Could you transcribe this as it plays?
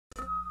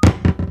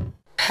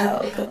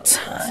Pelpa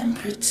time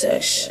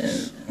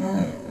protection.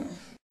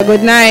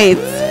 Good night.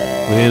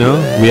 You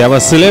know, we have a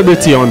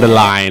celebrity on the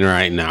line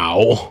right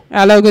now.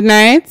 Hello, good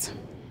night.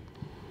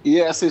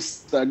 Yeah,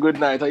 sister, good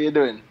night. How you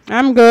doing?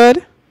 I'm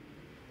good.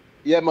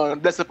 Yeah, man,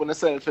 bless up on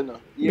yourself, you know.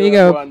 Big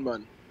up. One,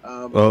 man.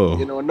 Oh.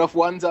 You know, enough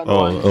ones and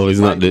Oh, ones. oh, it's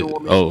not might the. know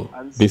me, Oh,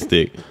 and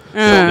mistake.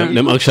 some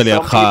Them actually a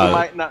some people call.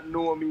 might not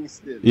know me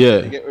still.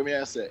 Yeah. You get what me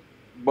I say?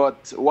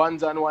 But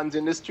ones and ones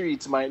in the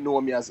streets might know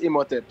me as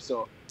Imhotep,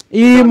 so.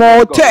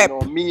 Imhotep.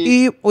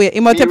 Wait,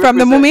 Imhotep from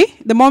the mummy?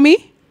 The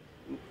mummy?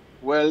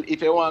 Well,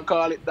 if you want to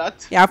call it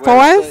that. Yeah,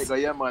 well, powers? go,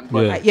 yeah, man.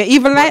 But, Yeah. You're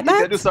evil like but if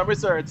you that? do some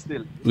research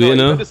still. You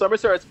know? If you do some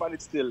research on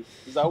it still,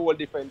 it's a whole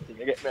different thing.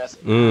 You get me I say?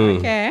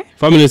 Okay.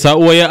 Family, so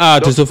who are your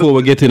artists before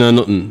we get in or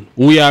nothing?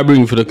 Who you are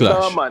bringing for the clash?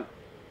 No, man.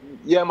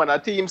 Yeah, man, a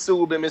team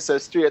Subi, me say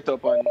straight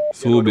up and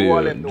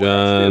Subi,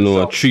 John,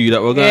 no, tree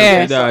that we're going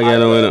Yeah. to say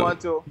that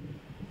again.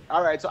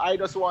 Alright, so I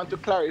just want to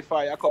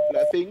clarify a couple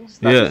of things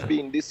that is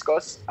being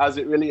discussed as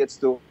it relates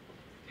to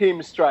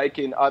him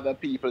striking other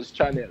people's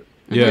channel.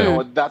 Yeah. You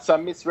know, that's a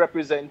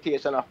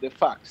misrepresentation of the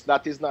facts.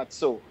 That is not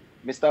so.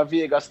 Mr.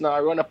 Vegas now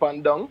run up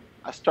and down,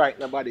 a strike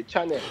nobody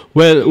channel.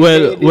 Well,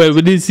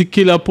 we did see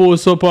Killer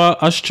post up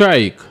a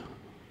strike.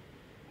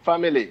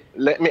 Family,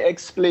 let me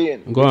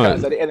explain. Go on.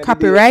 At the end of the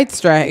Copyright day,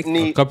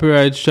 strike.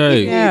 Copyright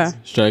strike. Yeah.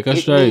 Strike a it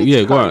strike. needs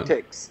Yeah, go on.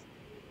 context.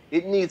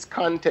 It needs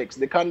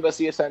context. The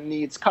conversation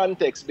needs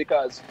context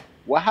because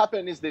what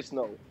happened is this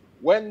now.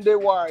 When the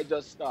war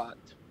just started,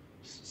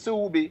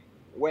 Subi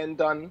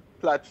went on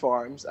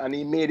platforms and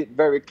he made it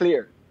very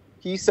clear.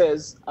 He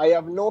says, I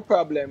have no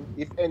problem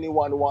if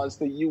anyone wants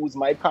to use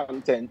my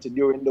content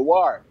during the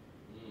war.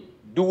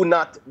 Do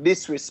not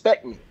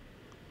disrespect me.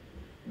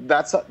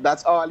 That's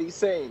all he's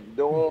saying.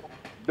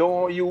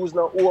 Don't use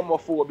no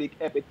homophobic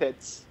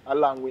epithets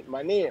along with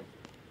my name.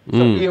 So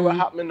here what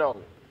happened now.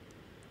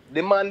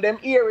 The man them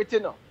hear it,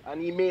 you know,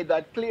 and he made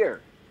that clear.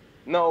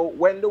 Now,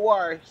 when the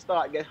war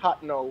start get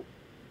hot now,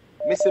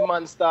 Missy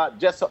Man start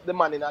dress up the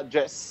man in a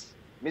dress.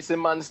 Missy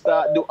Man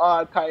start do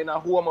all kind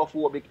of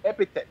homophobic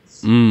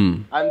epithets.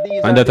 And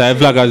these And are that I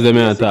flaggers them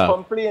in attack.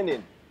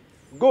 complaining.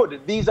 Good.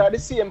 These are the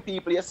same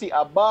people you see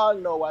a ball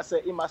now. I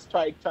say him a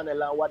strike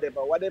channel and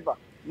whatever.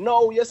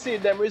 Now you see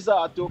them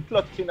resort to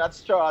clutching at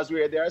straws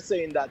where they are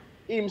saying that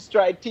him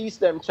strike teach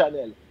them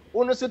channel.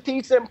 Only to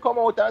teach them come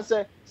out and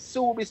say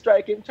Subi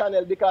strike him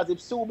channel because if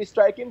Subi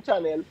strike him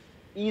channel,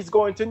 he's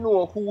going to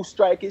know who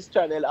strike his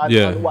channel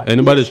and what.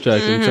 Anybody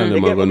striking channel,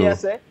 You man, get what gonna I know.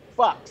 say?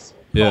 Facts.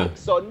 Yeah.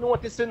 So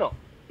notice, you know,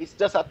 it's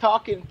just a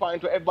talking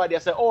point where everybody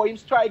say, oh, him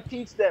strike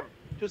teach them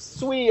to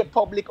sway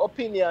public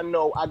opinion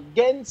now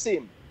against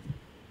him.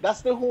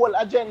 That's the whole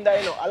agenda,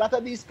 you know. A lot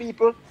of these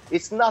people,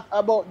 it's not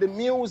about the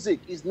music,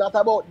 it's not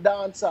about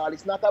dancehall,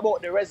 it's not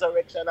about the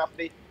resurrection of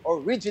the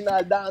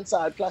original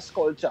dancehall clash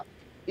culture.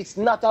 It's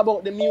not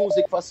about the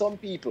music for some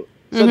people.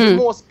 So the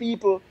most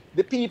people,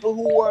 the people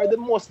who are the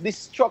most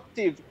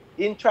destructive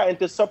in trying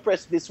to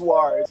suppress these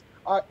wars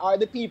are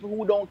the people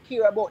who don't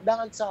care about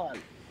dancehall.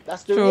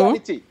 That's the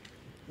reality.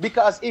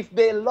 Because if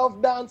they love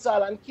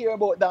dancehall and care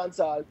about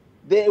dancehall,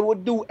 they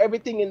would do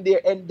everything in their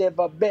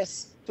endeavor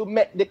best to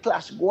make the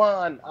clash go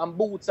on and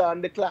boots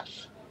on the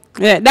clash.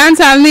 Yeah,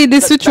 dancehall need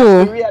this to That's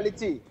true. the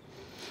reality.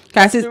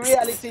 Because the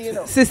reality, you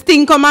know. Since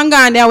thing come and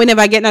gone there, we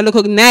never get no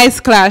look nice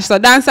clash. So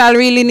dancehall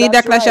really need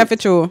that clash for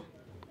true.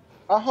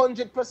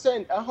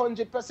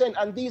 100%.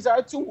 And these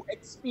are two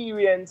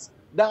experienced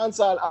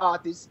dancehall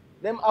artists.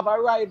 Them have a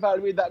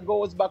rivalry that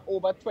goes back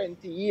over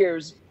 20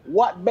 years.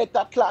 What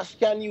better clash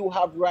can you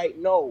have right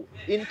now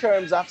in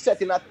terms of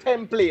setting a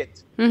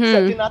template?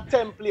 Setting a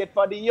template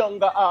for the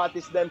younger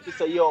artists them to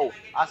say, yo,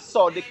 I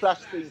saw the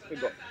clash thing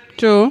figure.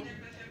 True.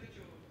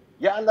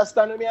 You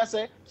understand what I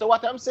say? So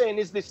what I'm saying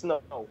is this now.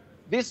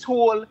 This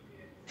whole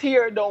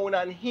tear down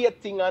and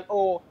hating and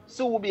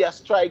Subia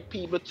strike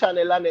people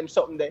channel and them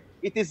something there.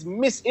 It is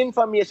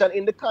misinformation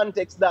in the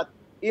context that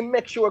he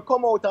make sure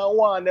come out and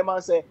warn them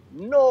and say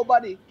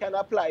nobody can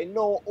apply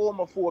no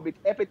homophobic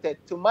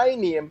epithet to my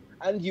name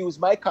and use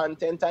my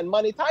content and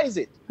monetize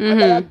it.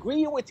 And I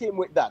agree with him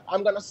with that.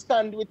 I'm gonna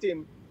stand with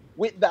him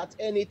with that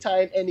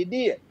anytime, any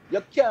day.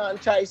 You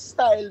can't try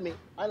style me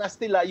and I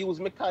still use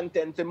my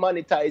content to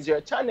monetize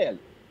your channel.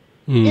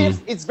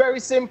 If it's very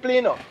simple,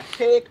 you know,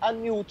 take a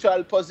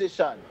neutral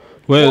position.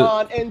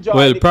 Well,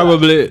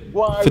 probably,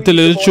 for tell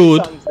you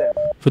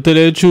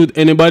the truth,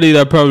 anybody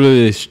that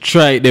probably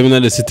strike them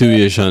in the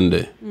situation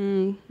there.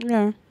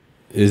 Yeah.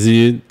 Is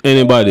it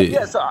anybody?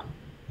 Yes, sir.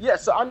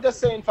 Yes, so I'm just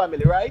saying,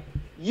 family, right?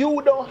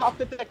 You don't have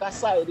to take a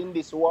side in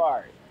this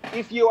war.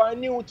 If you are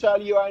neutral,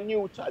 you are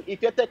neutral.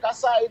 If you take a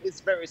side, it's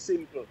very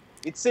simple.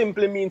 It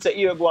simply means that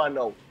you're going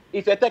now.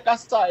 If you take a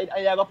side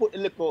and you're gonna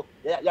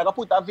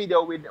put a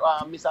video with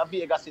Mr.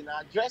 Vegas in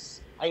a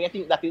dress and you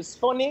think that is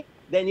funny,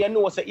 then you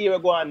know so here you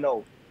go on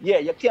now. Yeah,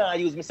 you can't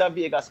use Mr.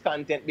 Vegas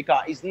content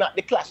because it's not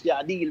the clash you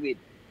deal with.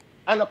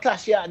 And the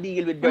clash you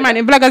deal with, brother. Man,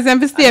 the bloggers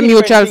them stay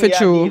neutral for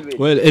true.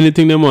 Well,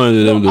 anything they want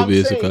to them do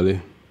basically.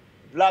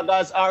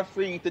 Vloggers are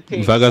free to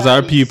take Vloggers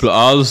are people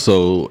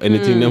also.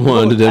 Anything they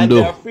want to them and do.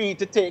 they're free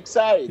to take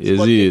sides. Is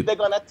but it? if they're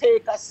gonna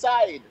take a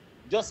side,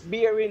 just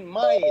bear in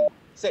mind,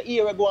 say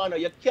here we go,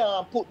 you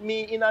can't put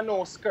me in a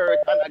no skirt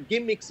and a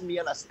gimmicks me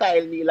and a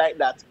style me like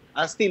that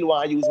and still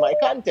want to use my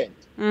content.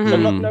 So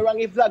nothing wrong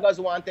if vloggers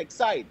want to take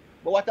side.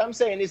 But what I'm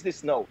saying is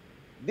this now.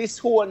 This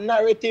whole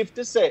narrative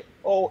to say,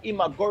 oh, he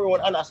might go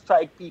around and a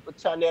strike people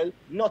channel,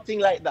 nothing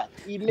like that.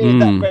 He made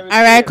that very clear.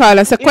 All right,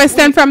 Carlos. A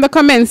question from the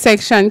comment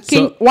section.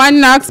 King One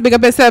Knox, big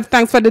up yourself.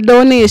 Thanks for the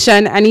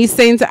donation. And he's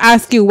saying to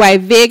ask you why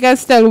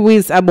Vegas tell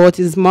Wiz about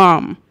his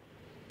mom.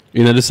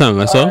 You know the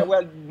song, I saw?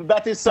 Well,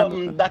 that is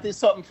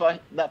something for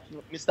that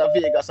Mr.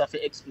 Vegas have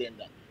to explain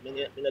that.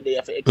 They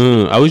have to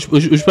explain. I wish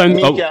find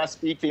can't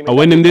speak for him.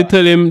 When them they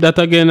tell him that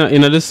again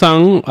in the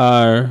song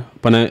or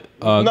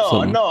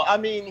no, I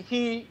mean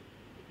he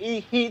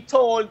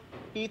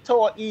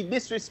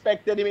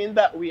disrespected him in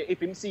that way,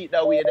 if him see it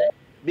that way there.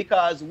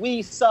 Because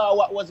we saw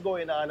what was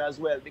going on as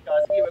well.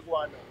 Because here we go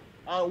on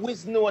now. And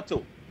Wiz know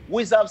too.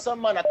 Wiz have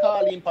some man a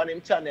call him on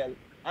him channel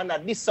and a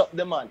diss up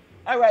the man.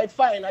 Alright,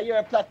 fine, I hear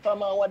a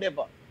platform or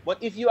whatever. But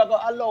if you are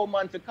going to allow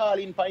man to call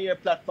in on your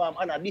platform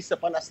and a diss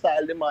up and a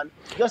style the man,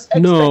 just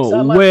expect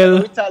some man to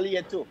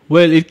retaliate too.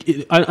 Well,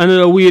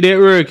 another way they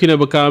work, you know,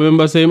 because I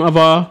remember saying have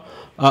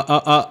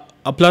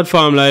a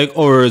platform like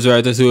ours,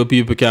 right, to see where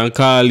people can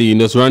call in,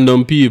 just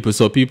random people.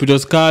 So people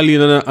just call in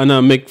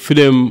and make for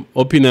them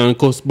opinion and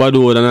cuss bad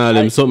word and all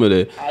them something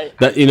there.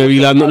 That, you know,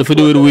 really have nothing to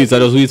do with Wiz. I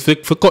just Wiz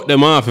for cut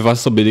them off if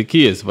that's be the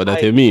case. But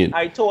that I mean.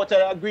 I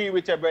totally agree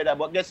with your brother,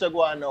 but guess what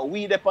going on now?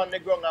 We up on the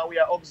ground and we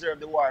are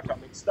observe the war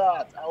from its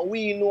start. And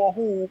we know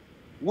who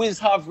Wiz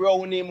have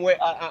round him where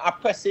a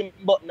pressing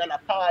button and a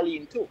call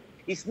in too.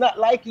 It's not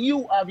like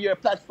you have your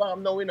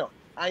platform now, you know.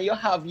 And you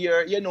have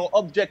your, you know,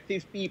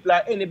 objective people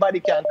or anybody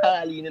can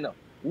call in, you know.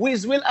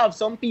 Wiz will have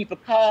some people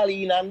call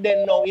in and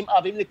then now him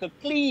have a little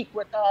clique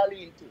we call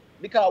in too.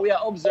 Because we are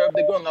observe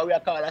the ground and we are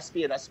call a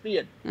spade a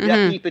spade. We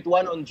are keep it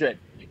 100.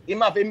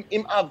 Him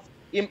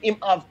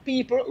have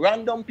people,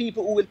 random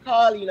people who will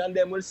call in and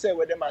them will say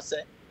what them are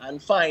say.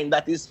 And fine,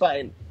 that is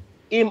fine.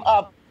 Him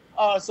have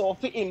also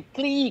for him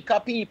clique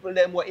of people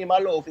them what him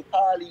allow to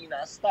call in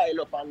and style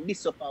up and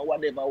this up and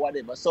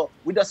whatever. So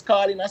we just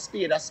call in a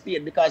spade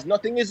because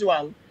nothing is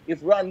wrong if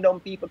random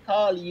people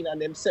call in and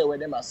them say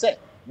what them are say.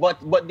 But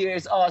there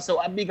is also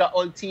a bigger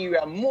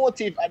ulterior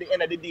motive at the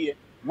end of the day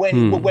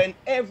when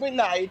every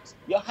night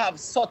you have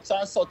such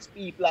and such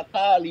people are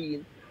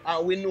calling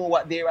and we know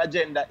what their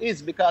agenda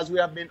is because we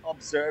have been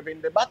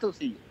observing the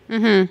battlefield.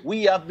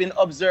 We have been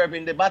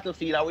observing the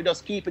battlefield and we're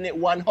just keeping it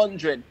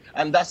 100.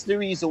 And that's the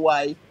reason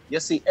why you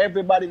see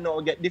everybody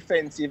now get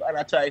defensive and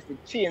I try to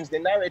change the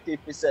narrative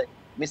to say,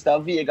 Mr.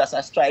 Vegas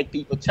has strike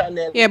people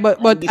channel. Yeah, but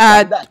hold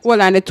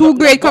on. The two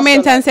great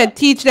commenters said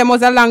Teach Them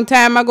was a long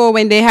time ago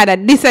when they had a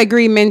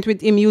disagreement with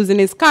him using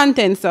his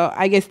content. So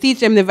I guess Teach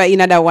Them never in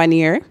another 1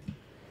 year.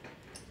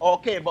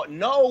 Okay, but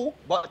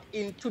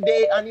in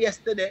today and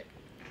yesterday,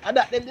 and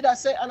that them did I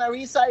say and I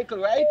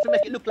recycle, right? To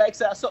make it look like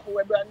say something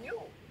we're brand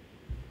new.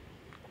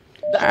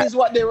 That is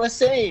what they were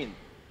saying.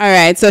 All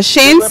right, so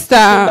Shane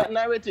Star,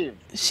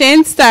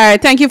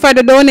 thank you for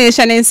the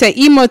donation and say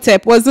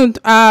Emotep wasn't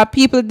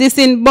people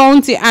dissing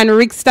Bounty and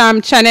Rick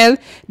Storm channel.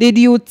 Did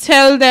you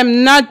tell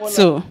them not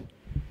to?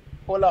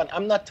 Hold on,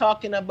 I'm not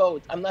talking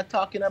about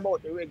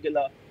the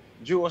regular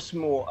Joe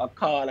Smo or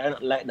Carl and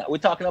like that. We're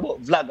talking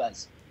about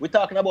vloggers. We're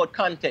talking about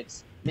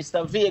context.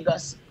 Mr.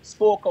 Vegas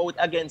spoke out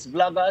against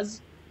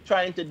vloggers,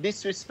 trying to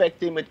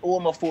disrespect him with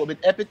homophobic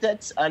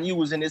epithets and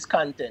using his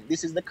content.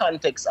 This is the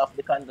context of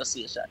the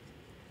conversation.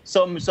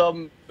 Some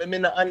I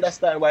mean, I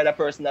understand why the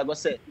person that go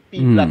say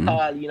people are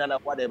calling and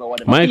whatever.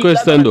 My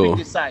question though.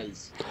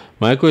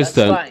 My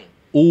question.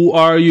 Who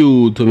are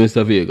you to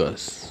Mr.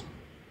 Vegas?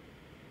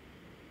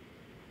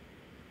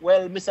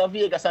 Well, Mr.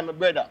 Vegas, I'm a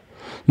brother.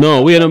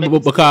 No, we don't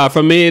because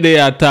from me they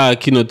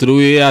attack, you know, to the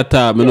way they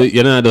attack,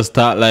 you know, just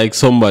start like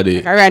somebody.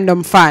 Like a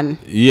random fan.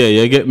 Yeah,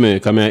 you get me?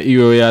 Come here,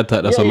 hero you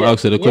attack, that's why I'm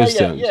asking the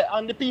question. Yeah,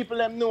 and the people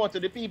them know to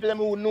the people them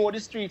who know the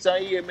streets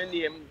and hear my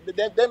name,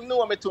 them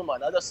know me too,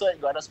 man. I just say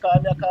God, just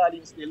call me a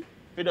calling still.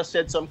 We just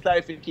said some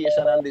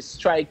clarification on this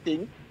strike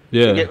thing.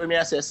 Yeah. You get what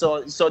I say?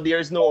 So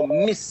there's no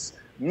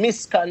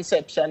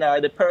misconception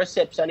or the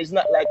perception is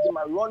not like you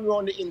might run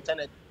around the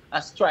internet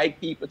and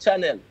strike people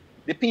channel.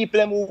 The people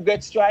them who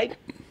get strike,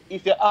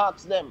 if you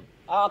ask them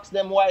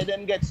why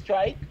them get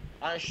strike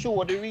and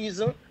show the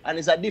reason, and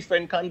it's a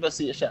different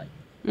conversation.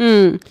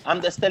 I'm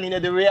just telling you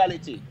the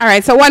reality. All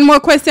right, so one more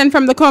question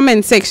from the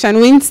comment section.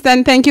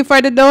 Winston, thank you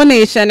for the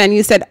donation. And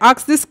you said,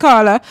 ask this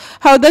caller,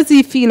 how does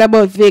he feel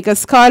about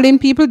Vegas calling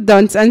people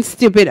dunce and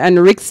stupid on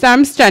Rick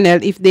Storm's channel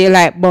if they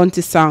like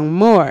Bounty song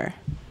more?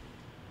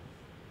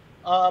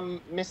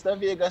 Mr.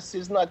 Vegas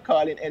is not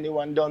calling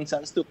anyone dunce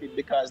and stupid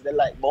because they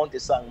like Bounty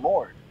song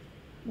more.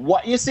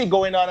 What you see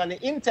going on the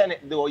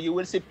internet, though, you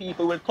will see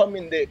people will come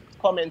in the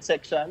comment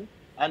section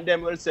and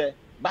them will say,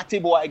 Batty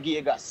boy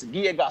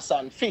Gigas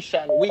and fish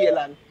and whale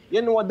and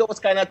you know those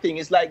kind of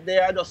things. It's like they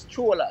are just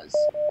trollers.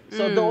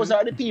 So those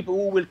are the people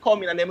who will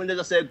come in and they will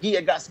just say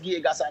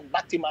Gigas and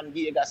Batman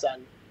Gigas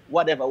and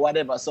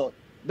whatever. So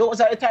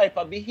those are the type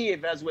of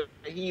behaviors where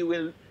he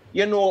will,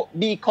 you know,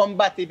 be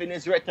combative in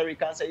his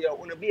rhetoric and say,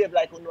 yo, you behave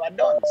like you are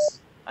dunce.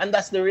 And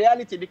that's the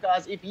reality,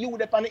 because if you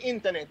up on the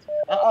internet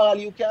and all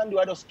you can do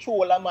is just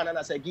troll a man and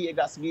I say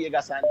Gigas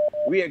and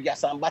rear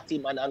gas and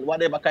Batman and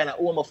whatever kind of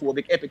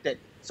homophobic epithet,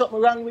 something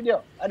wrong with you.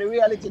 And the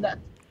reality that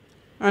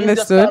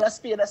understood.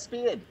 Just call a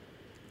spade.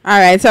 All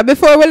right, so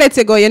before we let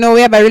you go, you know,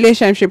 we have a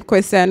relationship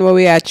question where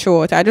we are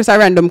short. Just a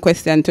random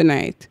question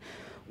tonight.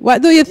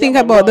 What do you think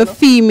about the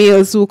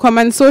females who come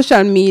on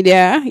social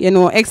media, you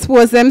know,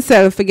 expose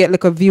themselves to get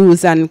like a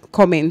views and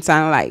comments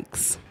and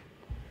likes?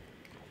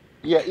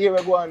 Yeah, here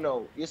we go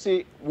now. You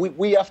see,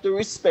 we have to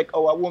respect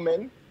our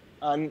women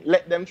and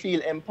let them feel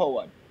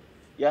empowered.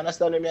 You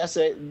understand me? I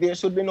say there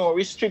should be no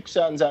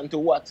restrictions onto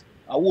what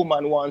a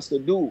woman wants to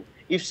do.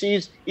 If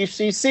she's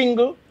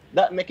single,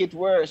 that make it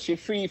worse.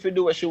 She's free to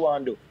do what she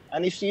want to do.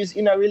 And if she's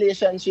in a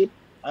relationship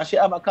and she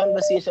have a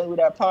conversation with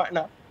her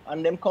partner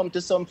and them come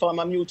to some form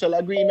of mutual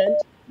agreement,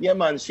 yeah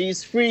man,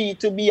 she's free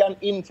to be an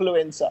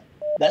influencer.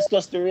 That's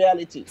just the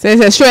reality. So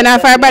it's showing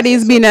off her body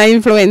is being an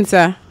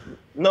influencer.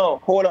 No,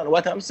 hold on.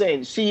 What I'm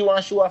saying, she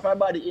wants to show off her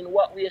body. In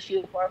what way,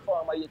 shape, or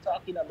form are you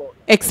talking about?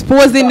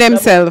 Exposing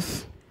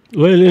themselves.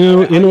 Well,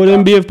 you know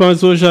them behave on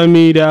social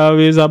media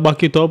always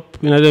back it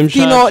up. You know them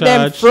short,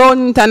 them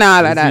front and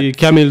all of that.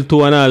 Camel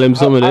toe and all them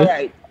some of them.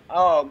 Alright.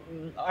 All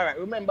right.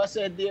 Remember,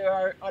 said there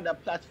are other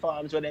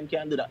platforms where them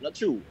can do that. Not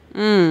true.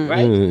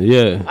 Right?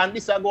 Yeah. And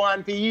this are going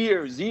on for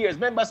years.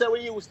 Remember, say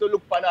we used to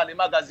look for all the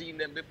magazine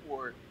them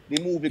before the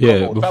movie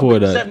come out. Before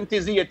From that.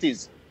 70s,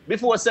 80s.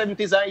 Before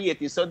 70s and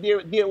 80s. So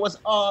there was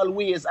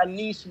always a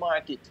niche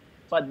market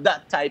for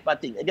that type of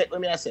thing. You get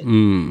what I say?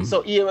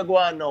 So here we go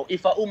on now.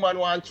 If a woman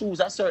want to choose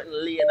a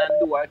certain lane and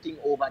do her thing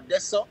over there,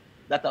 so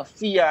that's a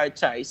fair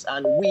choice.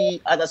 And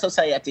we as a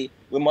society,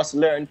 we must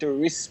learn to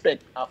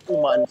respect a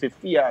woman for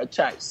fair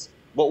choice.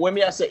 But what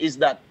I say is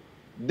that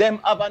them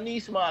have a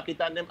niche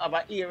market and them have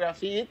an area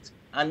for it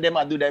and them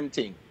a do them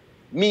thing.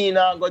 Me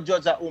now go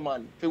judge a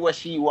woman for what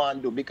she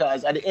want to do,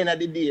 because at the end of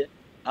the day,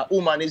 a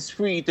woman is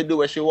free to do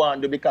what she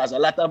want to do, because a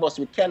lot of us,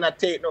 we cannot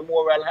take no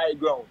moral high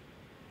ground.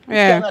 We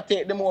cannot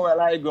take the moral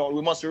high ground.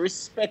 We must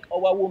respect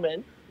our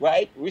women,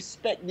 right?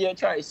 Respect their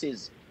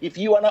choices. If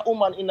you and a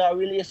woman in a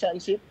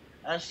relationship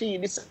and she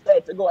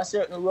decides to go a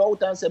certain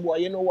route and say, boy,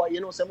 you know what,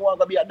 someone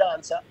gonna be a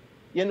dancer.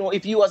 You know,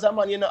 if you as a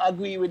man, you don't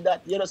agree with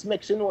that, you just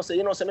make sure you know,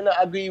 say, so me not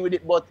agree with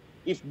it, but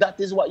if that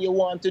is what you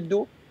want to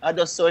do, I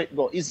just saw it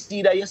go. It's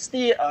either you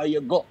stay or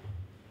you go.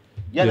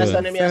 You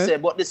understand me? I say,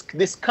 but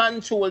this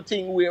control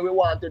thing where we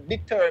want to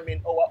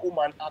determine our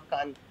woman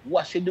and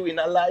what she do in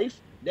her life,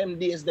 them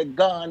days they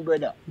gone,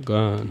 brother.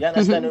 Gone. You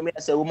understand me? I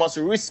say we must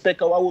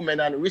respect our women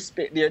and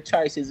respect their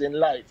choices in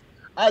life.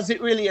 As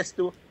it relates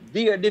to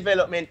their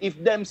development,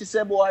 if them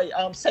say, boy,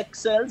 sex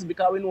sells,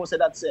 because we know say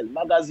that sell.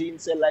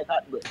 Magazines sell like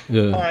hot bread.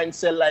 Porn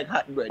sell like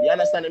hot bread. You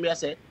understand me? I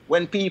say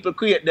when people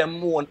create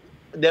them own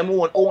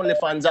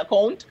OnlyFans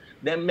account,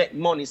 they make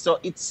money. So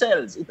it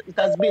sells. It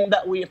has been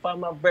that way for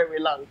a very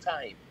long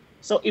time.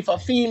 So if a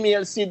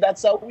female see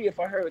that's a way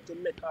for her to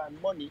make her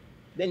money,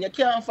 then you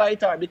can't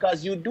fight her,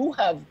 because you do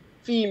have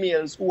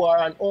females who are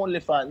on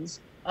OnlyFans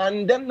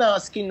and them not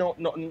asking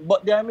nothing,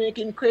 but they're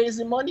making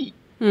crazy money.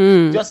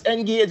 Just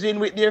engaging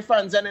with their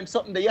fans and them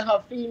something that you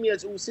have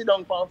females who sit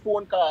down for a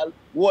phone call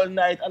all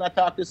night and I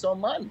talk to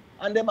some man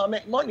and them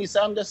make money.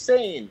 So I'm just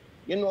saying,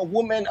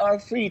 women are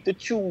free to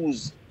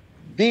choose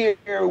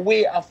their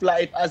way of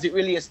life as it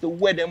relates to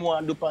what they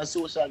want to do on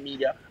social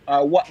media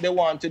or what they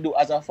want to do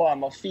as a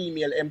form of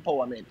female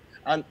empowerment.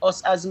 And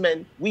us as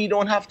men, we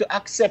don't have to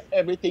accept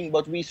everything,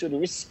 but we should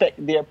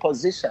respect their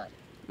position.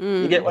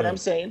 You get what I'm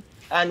saying?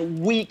 And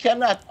we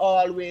cannot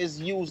always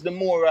use the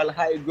moral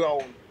high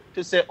ground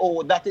to say,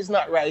 oh, that is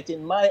not right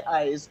in my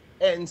eyes,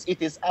 hence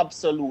it is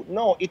absolute.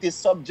 No, it is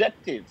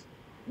subjective.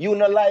 You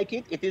not like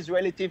it, it is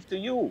relative to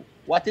you.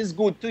 What is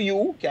good to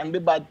you can be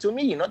bad to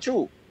me, not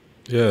true?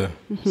 Yeah.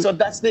 So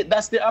that's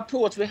the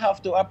approach we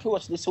have to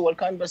approach this whole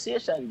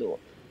conversation, though.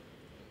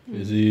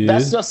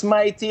 That's just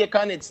my take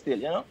on it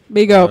still,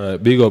 Big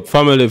up. Big up.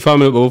 Family.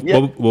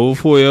 But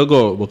before you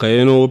go,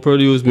 because we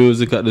produce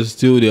music at the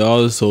studio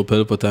also,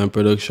 Pelpa Time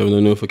Production. I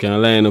don't know if we can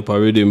line up a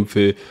rhythm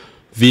for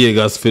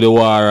Vegas for the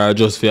war or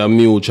just for a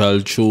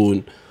mutual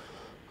tune.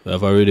 We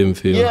have a rhythm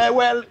for you. Yeah,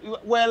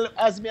 well,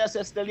 as me as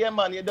still, yeah,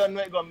 man, you don't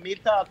know, me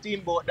talk to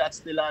him about that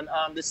still.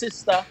 And the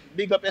sister,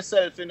 big up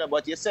yourself,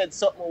 but you said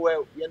something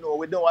where,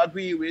 we don't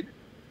agree with,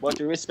 but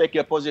you respect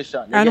your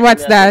position. And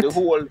what's that?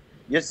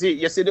 You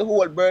see the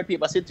whole bird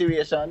paper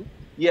situation.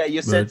 Yeah,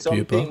 you said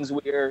some things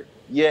where,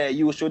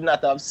 you should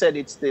not have said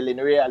it still in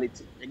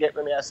reality. You get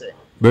what I say?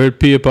 Bird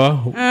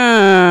paper?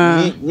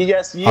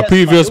 Yes. A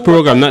previous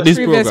program, not this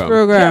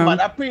program. Yeah, man,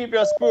 a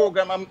previous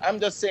program. I'm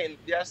just saying,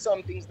 there are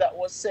some things that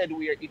was said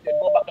where if you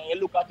go back and you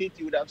look at it,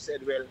 you would have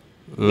said, well,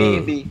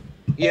 maybe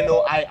you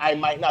know, I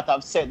might not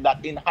have said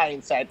that in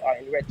hindsight or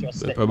in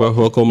retrospect. Probably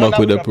we'll come back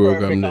with the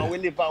program. And we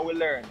live and we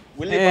learn.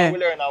 We live and we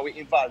learn and we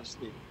evolve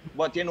still.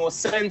 But you know,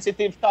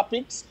 sensitive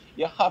topics,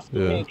 you have to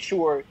make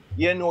sure,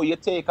 you know, you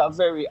take a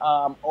very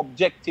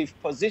objective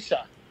position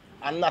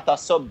and not a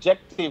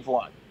subjective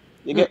one.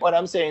 You get what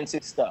I'm saying,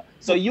 sister?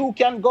 So you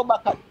can go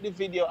back at the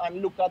video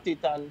and look at it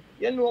and,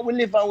 you know, we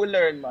live and we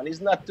learn, man.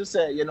 It's not to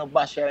say, you know,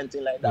 bash or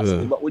anything like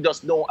that, but we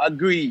just don't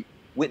agree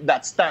with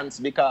that stance,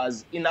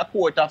 because in a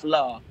court of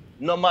law,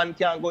 no man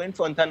can go in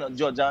front of a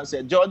judge and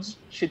say, Judge,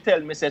 she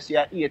tell me say she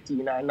are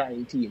 18 or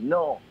 19.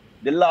 No.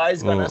 The law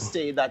is going to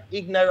say that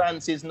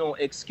ignorance is no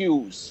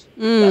excuse.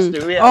 That's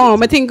the reality.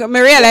 Oh, I think I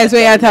realize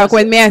where you talk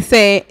when I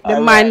say the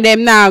man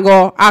them now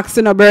go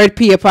asking a bird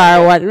paper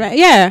or what, right?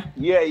 Yeah.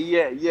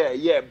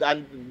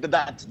 And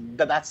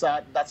that's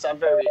a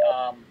very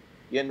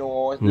you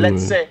know,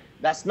 let's say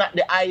that's not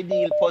the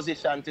ideal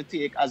position to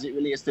take as it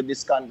relates to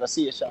this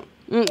conversation.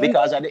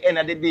 Because at the end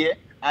of the day,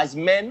 as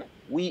men,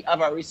 we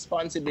have a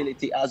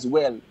responsibility as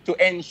well to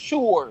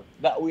ensure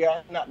that we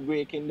are not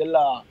breaking the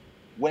law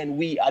when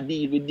we are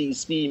dealing with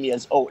these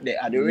females out there.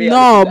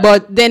 No,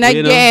 but then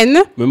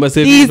again,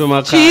 these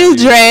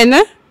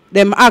children,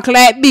 them act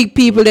like big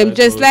people, them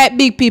just like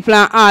big people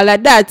and all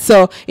of that.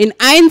 So in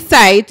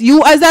hindsight,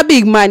 you as a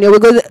big man, you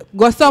will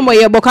go somewhere,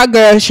 you book a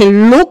girl, she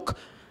look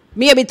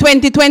maybe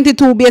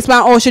 2022 based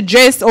on how she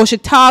dress, how she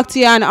talk to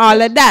you and all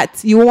of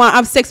that. You want to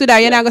have sex with her,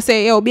 you're not going to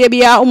say, yo,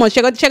 baby, how much?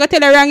 She going to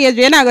tell her wrong age.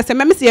 You're not going to say,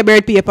 let me see your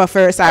bird paper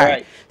first, or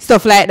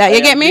stuff like that.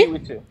 You get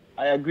me?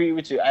 I agree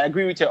with you.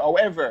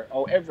 However,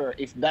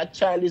 if that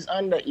child is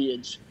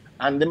underage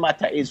and the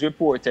matter is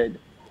reported,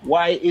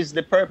 why is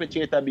the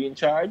perpetrator being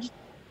charged?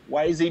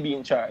 Why is he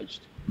being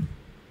charged?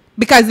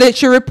 Because they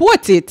should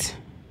report it.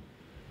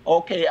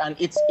 Okay, and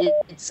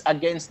it's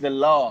against the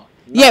law.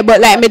 Yeah, but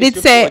like me did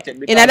say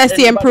in the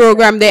same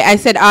program there, I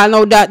said I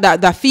know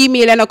that the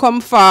female and come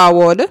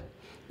forward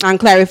and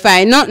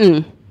clarify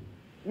nothing.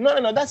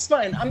 No, that's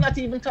fine. I'm not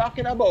even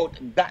talking about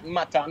that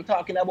matter. I'm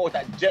talking about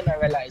a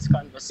generalized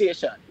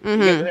conversation. You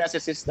get me as a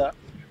sister?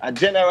 A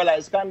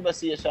generalized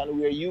conversation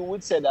where you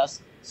would say that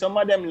some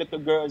of them little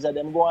girls that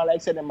them go on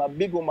like say them a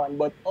big woman,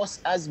 but us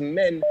as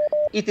men,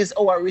 it is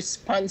our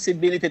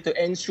responsibility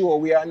to ensure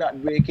we are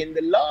not breaking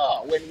the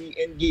law when we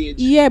engage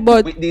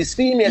with these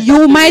females.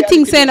 You might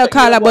think saying a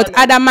caller, but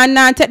other man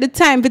not take the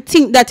time to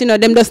think that, you know,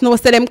 them just know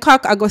say them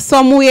cock I go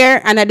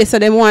somewhere and they say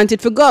them want it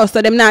to go.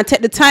 So them not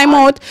take the time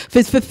out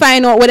for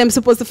find out what them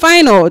supposed to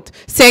find out.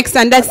 Sex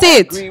and that's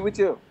it.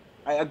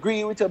 I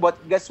agree with you,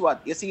 but guess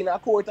what? You see in a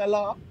court of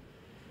law,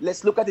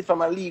 let's look at it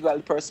from a legal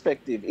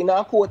perspective. In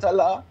our court of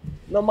law,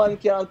 no man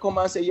can come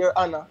and say, Your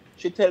Honor,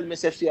 she tell me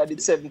if she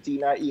had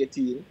 17 or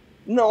 18.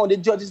 No, the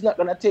judge is not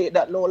going to take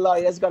that. No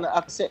lawyer is going to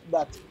accept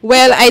that.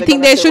 Well, I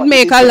think they should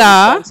make a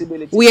law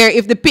where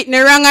if the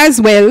pitney wrong as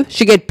well,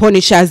 she get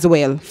punished as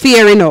well.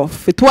 Fair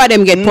enough. The two of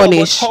them get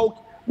punished.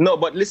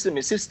 But listen,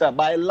 my sister,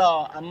 by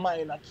law, a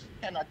minor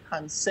cannot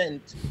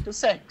consent to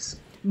sex.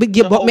 But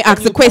me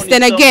ask the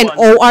question again.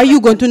 How are you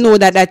going to know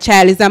that that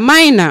child is a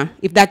minor?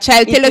 If that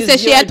child tell us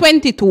that she is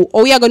 22,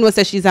 how you going to know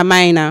that she's a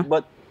minor?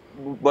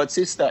 But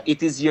sister,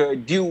 it is your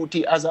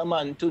duty as a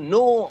man to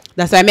know.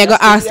 That's why I'm going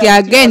to ask you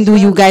again. Do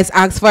you guys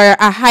ask for a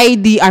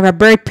ID or a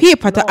birth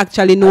paper to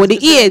actually know the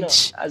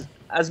age?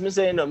 As me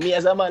saying, no, me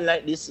as a man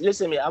like this,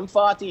 listen me, I'm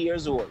 40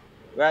 years old,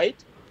 right?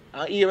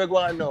 And here we go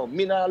on now.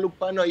 Me not look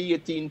for no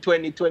 18,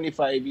 20,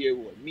 25 year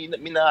old. Me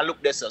not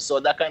look this. So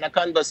that kind of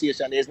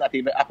conversation is not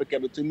even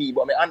applicable to me.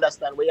 But I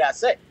understand what you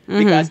say.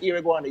 Because here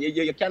we go on.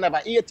 You can have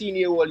an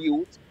 18-year-old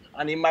youth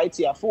and he might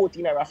see a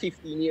 14 or a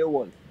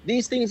 15-year-old.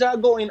 These things are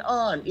going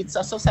on. It's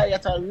a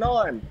societal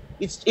norm.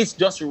 It's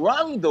just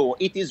wrong though.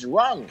 It is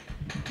wrong.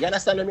 You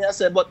understand what I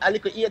say? But a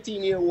little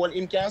 18-year-old,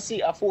 him can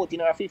see a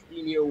 14 or a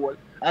 15-year-old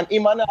and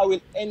him and I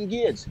will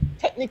engage.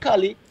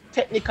 Technically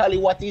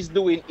what he's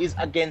doing is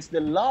against the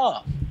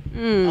law.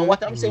 And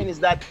what I'm saying is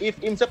that if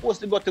he's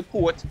supposed to go to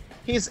court,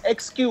 his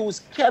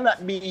excuse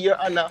cannot be,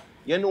 Your Honor,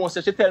 you know,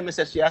 so she tell me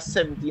say she has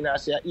 17 or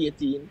she has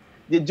 18.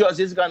 The judge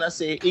is going to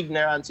say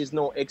ignorance is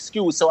no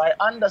excuse. So I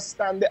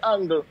understand the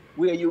angle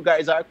where you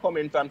guys are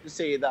coming from to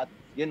say that,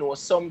 you know,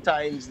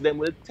 sometimes them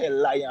will tell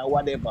lie and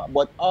whatever.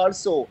 But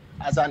also,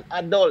 as an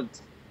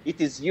adult,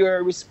 it is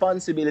your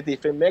responsibility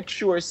to make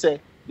sure,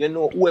 say, you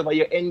know, whoever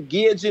you're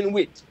engaging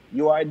with,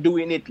 you are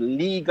doing it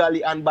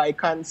legally and by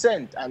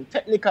consent. And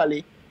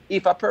technically,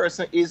 if a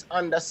person is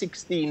under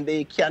 16,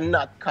 they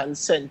cannot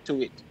consent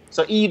to it.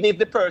 So even if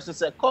the person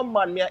says, come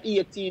man, me are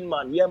 18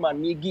 man, yeah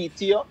man, me give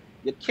to you,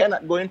 you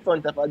cannot go in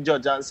front of a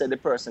judge and say the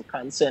person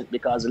consent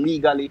because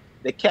legally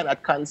they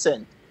cannot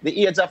consent.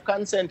 The age of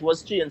consent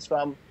was changed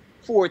from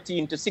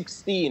 14 to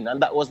 16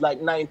 and that was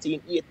like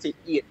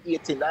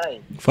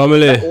 1989.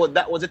 Family.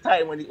 That was the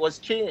time when it was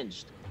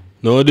changed.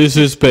 No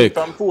disrespect.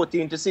 From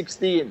 14 to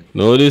 16.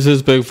 No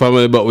disrespect,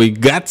 family, but we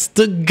got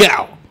to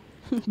go.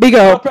 Big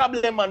No up.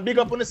 problem, man. Big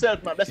up on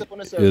yourself, man. Bless up on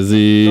yourself. Is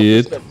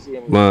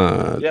it?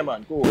 Man. Yeah,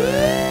 man. Cool.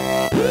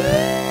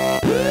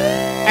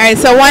 Alright,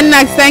 so one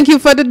next, thank you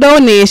for the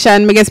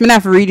donation. I guess me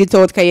have to read it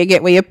out because you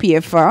get what you pay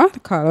for. The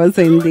call was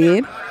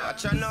indeed.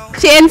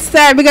 Chain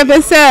Star, big up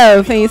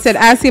yourself. And he said,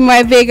 ask him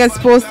why Vegas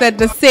posted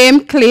the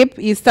same clip.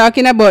 He's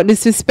talking about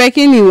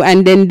disrespecting you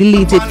and then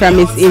delete it from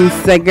his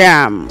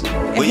Instagram.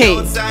 Hey.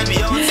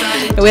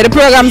 The way the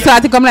program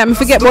started to come, let me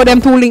forget about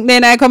them two links there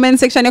in the comment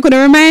section. You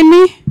couldn't remind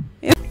me?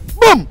 Yeah.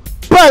 Boom!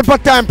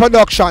 Pelpa Time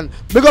Production.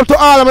 Big up to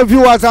all of my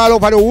viewers all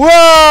over the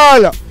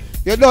world.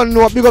 You don't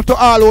know. Big up to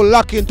all who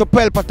lock into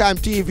Pelpa Time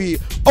TV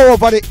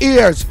over the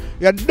years.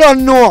 You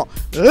don't know.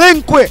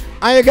 Link with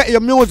and you get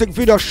your music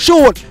video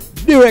shoot,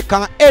 direct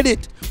and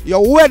edit.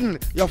 Your wedding,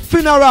 your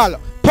funeral,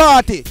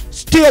 party,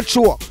 stage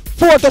show,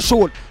 photo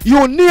shoot,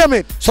 you name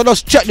it. So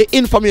just check the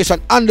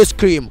information on the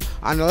screen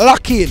and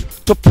lock in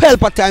to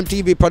Pelpa Time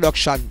TV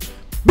Production.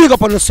 Big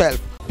up on yourself.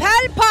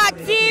 Pelpa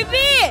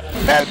TV!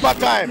 Pelpa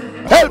Time!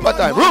 Pelpa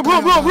Time! Room!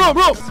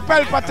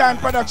 Pelpa Time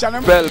Production.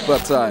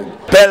 Pelpa Time.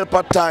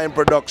 Pelpa Time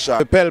Production.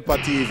 Pelpa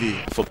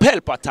TV. For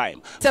Pelpa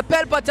Time. It's a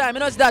Pelpa Time, you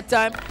know it's that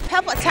time.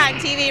 Pelpa Time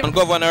TV. I'm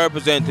governor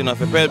representing of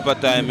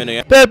Pelpa Time, you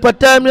know. Pelpa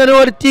Time, you know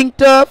what the thing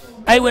tough?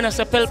 I when I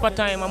say Pelpa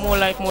Time, I'm more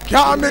like more.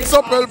 Can't mix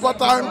up Pelpa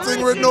Time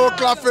thing with no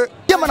coffee.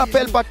 Yeah, man, a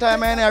Pelpa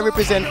Time, and I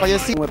represent for you.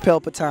 See, With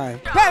Pelpa Time.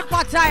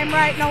 Pelpa Time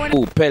right now.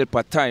 Oh,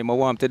 Pelpa Time, I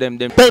want to them.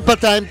 Pelpa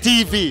Time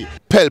TV.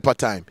 Pelpa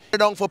Time.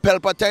 Down for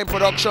Pelpa Time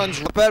Productions.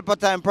 Pelpa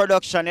Time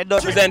Production. It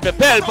does Represent for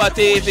Pelpa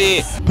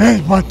TV.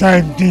 Pelpa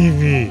Time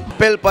TV.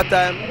 Pelpa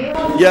Time.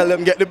 Yeah, let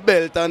them get the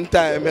belt on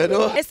time, you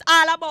know. It's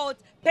all about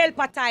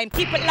Pelpa Time.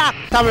 Keep it locked.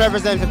 Time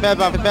represent for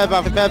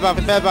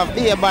Pelpa.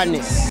 Be a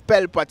badness.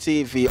 Pelpa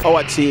TV,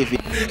 our TV.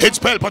 It's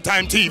Pelpa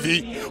Time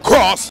TV.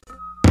 Cross.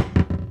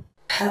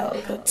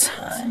 Pelpa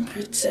Time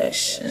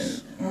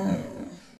Protection.